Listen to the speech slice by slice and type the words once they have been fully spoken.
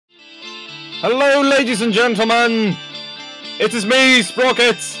Hello, ladies and gentlemen! It is me,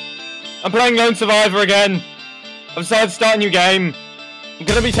 Sprocket! I'm playing Lone Survivor again. I've decided to start a new game. I'm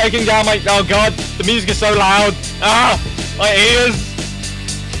gonna be taking down my... Oh god, the music is so loud! Ah! My ears!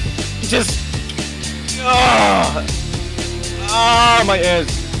 Just... Ah! Ah, my ears!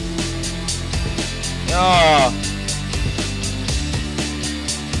 Ah!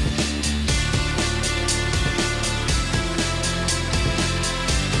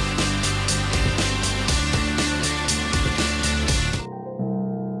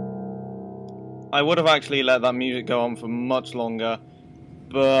 I would have actually let that music go on for much longer,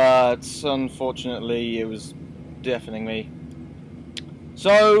 but unfortunately it was deafening me.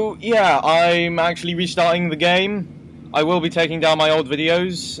 So yeah, I'm actually restarting the game. I will be taking down my old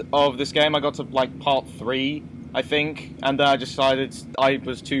videos of this game. I got to like part 3, I think, and then I decided I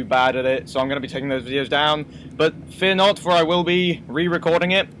was too bad at it, so I'm going to be taking those videos down. But fear not, for I will be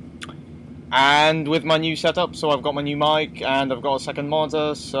re-recording it. And with my new setup, so I've got my new mic, and I've got a second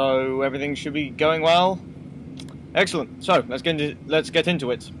monitor, so everything should be going well. Excellent. So, let's get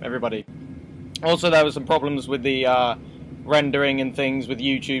into it, everybody. Also, there were some problems with the rendering and things with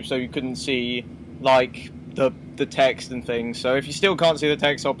YouTube, so you couldn't see, like, the text and things. So if you still can't see the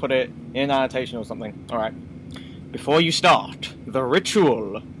text, I'll put it in annotation or something. Alright. Before you start, the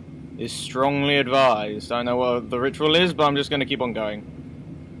ritual is strongly advised. I know what the ritual is, but I'm just going to keep on going.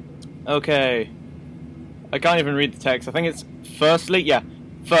 Okay, I can't even read the text. I think it's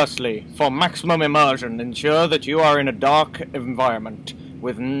firstly, for maximum immersion, ensure that you are in a dark environment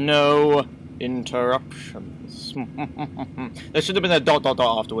with no interruptions. There should have been a ...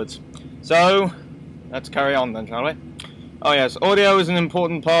 afterwards. So, let's carry on then, shall we? Oh yes, audio is an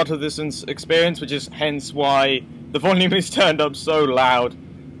important part of this experience, which is hence why the volume is turned up so loud.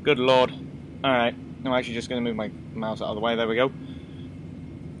 Good lord. Alright, I'm actually just going to move my mouse out of the way. There we go.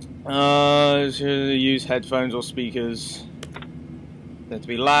 Use headphones or speakers. They're to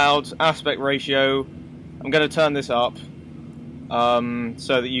be loud. Aspect ratio. I'm going to turn this up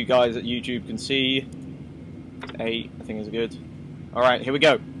so that you guys at YouTube can see. 8, I think is good. Alright, here we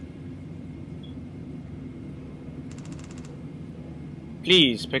go.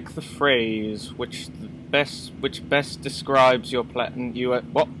 Please pick the phrase which best describes your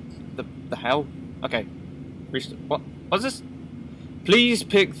what the hell? Okay. What's this? Please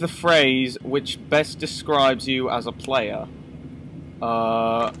pick the phrase which best describes you as a player.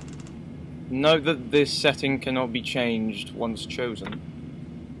 Note that this setting cannot be changed once chosen.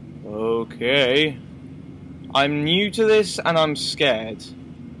 Okay. I'm new to this and I'm scared.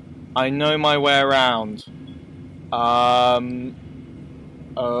 I know my way around. I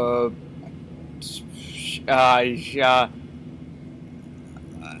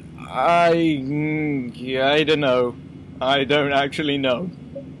don't know. I don't actually know.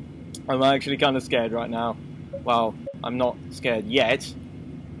 I'm actually kind of scared right now. Well, I'm not scared yet,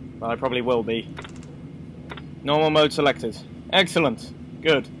 but I probably will be. Normal mode selected. Excellent.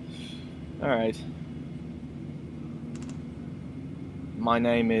 Good. Alright. My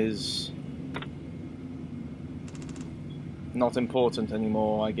name is... not important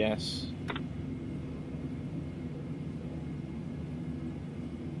anymore, I guess.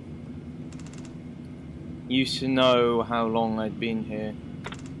 Used to know how long I'd been here.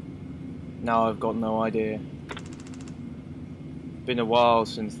 Now I've got no idea. Been a while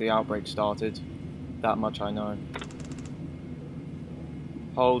since the outbreak started. That much I know.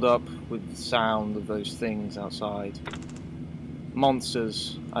 Hold up with the sound of those things outside.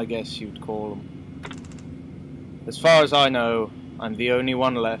 Monsters, I guess you'd call them. As far as I know, I'm the only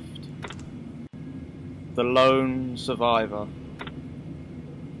one left. The lone survivor.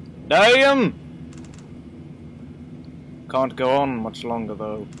 Damn! Can't go on much longer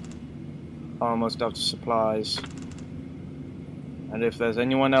though. Almost out of supplies. And if there's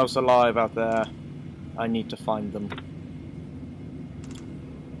anyone else alive out there, I need to find them.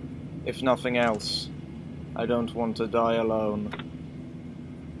 If nothing else, I don't want to die alone.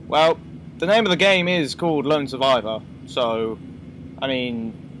 Well, the name of the game is called Lone Survivor, so, I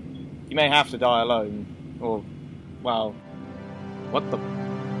mean, you may have to die alone. Or, well, what the...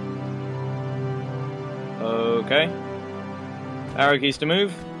 Okay. Arrow keys to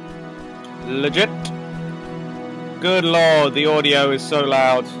move. Legit. Good lord, the audio is so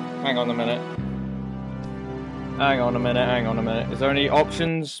loud. Hang on a minute. Hang on a minute, hang on a minute. Is there any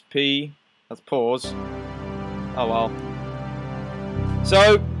options? P. That's pause. Oh well.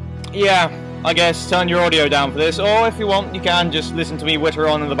 So, yeah, I guess turn your audio down for this, or if you want, you can just listen to me witter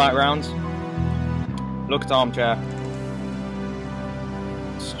on in the background. Look at armchair.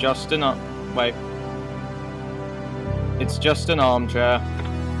 It's just enough. Wait. It's just an armchair.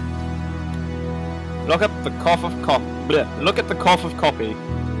 Look at the cough of Look at the cough of copy.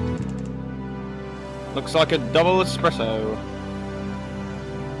 Looks like a double espresso.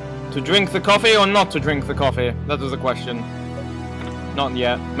 To drink the coffee or not to drink the coffee? That is the question. Not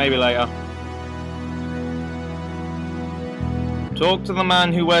yet. Maybe later. Talk to the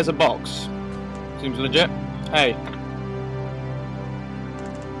man who wears a box. Seems legit. Hey.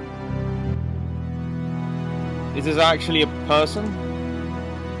 Is this actually a person?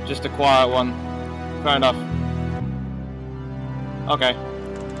 Just a quiet one. Fair enough. Okay.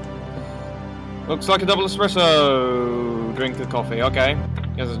 Looks like a double espresso. Drink the coffee. Okay.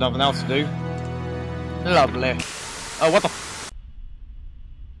 Guess there's nothing else to do. Lovely. Oh, what the f...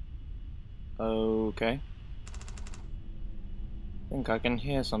 Okay. I think I can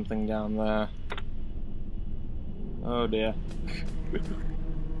hear something down there. Oh dear.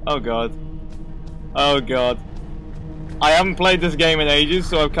 Oh god. Oh god. I haven't played this game in ages,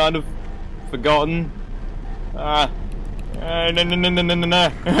 so I've kind of forgotten. No. Oh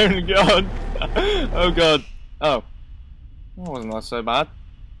god. Oh god. Oh. That wasn't that so bad.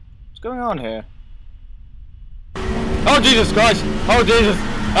 What's going on here? Oh Jesus Christ! Oh Jesus!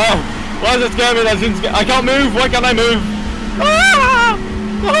 Oh! Why does it scare me? I can't move! Why can't I move? Ah!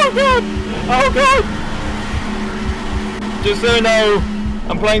 Oh god! Oh god! Just so you know,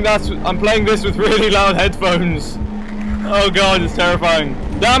 I'm playing this with really loud headphones. Oh god, it's terrifying.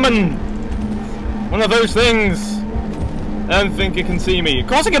 Damn! One of those things. I don't think it can see me. Of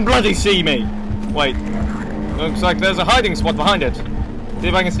course it can bloody see me! Wait. Looks like there's a hiding spot behind it. See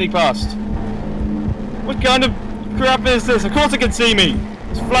if I can sneak past. What kind of crap is this? Of course it can see me!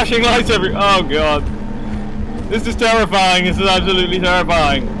 It's flashing lights every... Oh god. This is terrifying. This is absolutely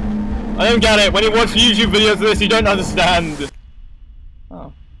terrifying. I don't get it. When you watch YouTube videos of this, you don't understand.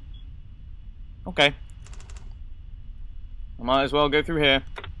 Oh. Okay. I might as well go through here.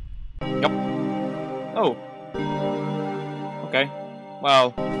 Yup. Oh. Okay.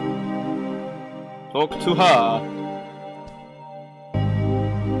 Well. Talk to her.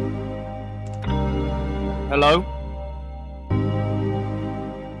 Hello?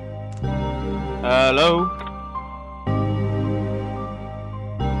 Hello?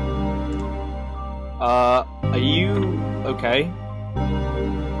 Are you okay?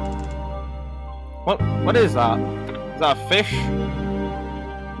 What is that? Is that a fish?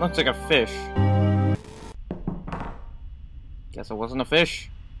 Looks like a fish. Guess it wasn't a fish.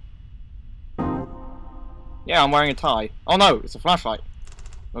 Yeah, I'm wearing a tie. Oh no, it's a flashlight.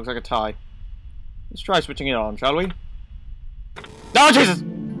 Looks like a tie. Let's try switching it on, shall we? Oh Jesus!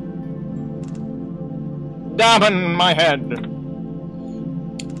 Damn in my head!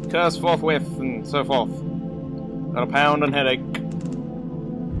 Curse forthwith and so forth. Got a pound and headache.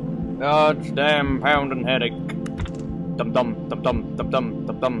 Gosh damn pound and headache. Dum dum dum dum dum dum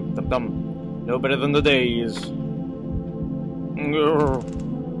dum dum dum dum. No better than the days.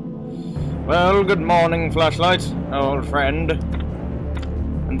 Well, good morning, flashlight, old friend.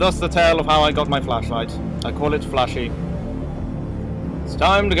 And thus the tale of how I got my flashlight. I call it Flashy. It's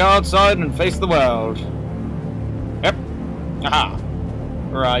time to go outside and face the world. Yep. Aha.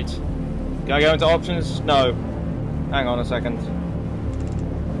 Right. Can I go into options? No. Hang on a second.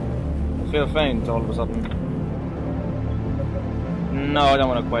 I feel faint all of a sudden. No, I don't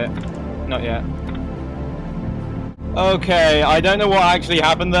want to quit. Not yet. Okay, I don't know what actually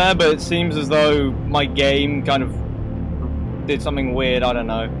happened there, but it seems as though my game kind of did something weird, I don't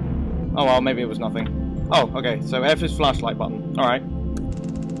know. Oh well, maybe it was nothing. Oh, okay, so F is flashlight button. Alright.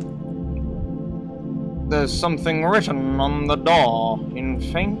 There's something written on the door in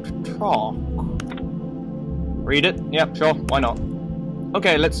faint chalk. Read it? Yep, sure, why not?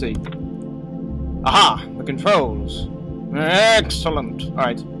 Okay, let's see. Aha! The controls. Excellent.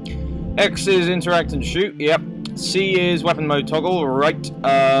 Alright. X is interact and shoot, yep. C is weapon mode toggle, right.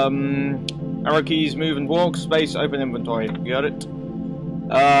 Arrow keys move and walk, space open inventory. Got it.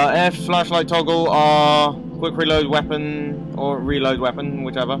 F flashlight toggle, R quick reload weapon or reload weapon,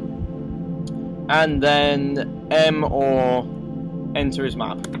 whichever. And then M or enter his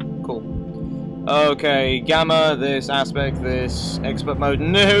map. Cool. Okay, gamma, this aspect, this expert mode.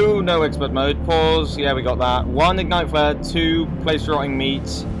 No expert mode. Pause. Yeah, we got that. 1 ignite flare, 2 place rotting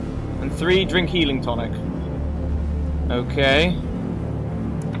meat, and 3 drink healing tonic. Okay.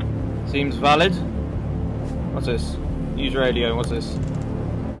 Seems valid. What's this? Use radio. What's this?